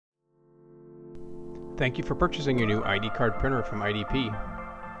Thank you for purchasing your new ID card printer from IDP.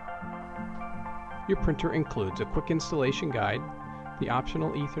 Your printer includes a quick installation guide, the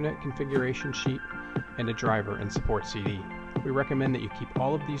optional Ethernet configuration sheet, and a driver and support CD. We recommend that you keep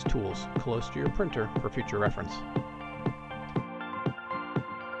all of these tools close to your printer for future reference.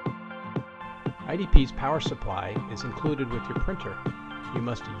 IDP's power supply is included with your printer. You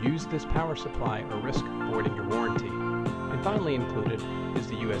must use this power supply or risk voiding your warranty. And finally included is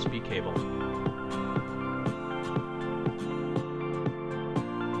the USB cable.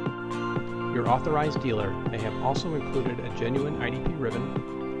 Your authorized dealer may have also included a genuine IDP ribbon,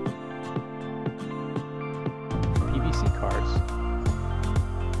 PVC cards,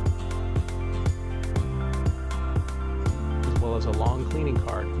 as well as a long cleaning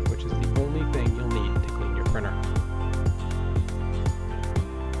card, which is the only thing you'll need to clean your printer.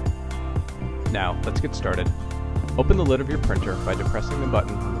 Now, let's get started. Open the lid of your printer by depressing the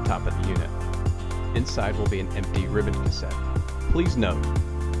button on the top of the unit. Inside will be an empty ribbon cassette. Please note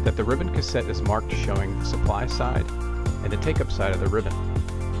that the ribbon cassette is marked showing the supply side and the take-up side of the ribbon.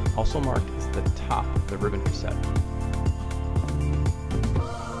 Also marked is the top of the ribbon cassette.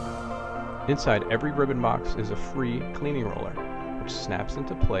 Inside every ribbon box is a free cleaning roller, which snaps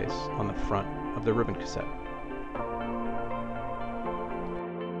into place on the front of the ribbon cassette.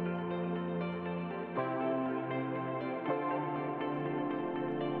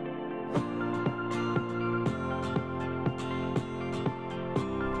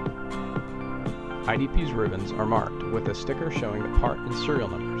 IDP's ribbons are marked with a sticker showing the part and serial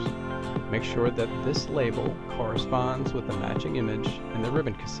numbers. Make sure that this label corresponds with the matching image in the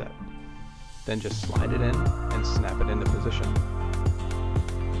ribbon cassette. Then just slide it in and snap it into position.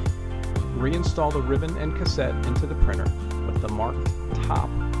 Reinstall the ribbon and cassette into the printer with the marked top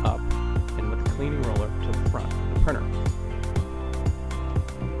up and with the cleaning roller to the front of the printer.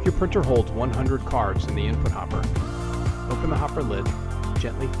 If your printer holds 100 cards in the input hopper, open the hopper lid,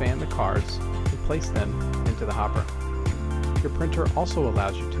 gently fan the cards, and place them into the hopper. Your printer also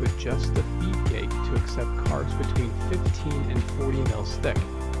allows you to adjust the feed gate to accept cards between 15 and 40 mils thick.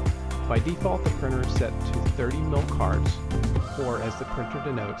 By default, the printer is set to 30 mil cards, or as the printer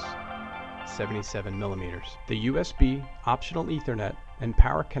denotes, 77 millimeters. The USB, optional Ethernet, and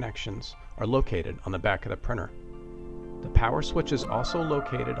power connections are located on the back of the printer. The power switch is also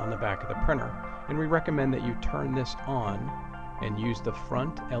located on the back of the printer, and we recommend that you turn this on and use the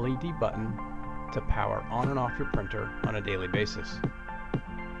front LED button to power on and off your printer on a daily basis.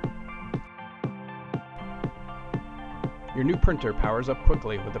 Your new printer powers up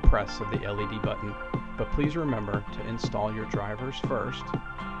quickly with the press of the LED button, but please remember to install your drivers first,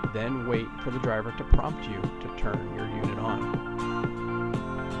 then wait for the driver to prompt you to turn your unit on.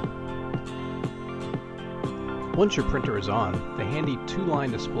 Once your printer is on, the handy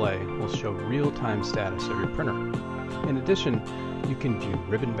 2-line display will show real-time status of your printer. In addition, you can view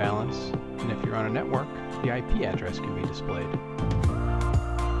ribbon balance, and if you're on a network, the IP address can be displayed.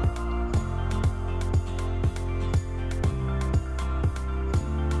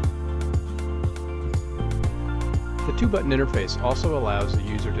 The 2-button interface also allows the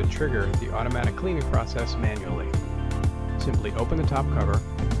user to trigger the automatic cleaning process manually. Simply open the top cover,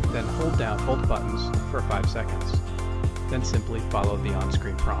 then hold down both buttons for 5 seconds. Then simply follow the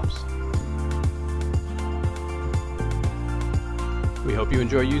on-screen prompts. We hope you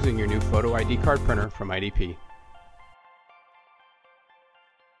enjoy using your new photo ID card printer from IDP.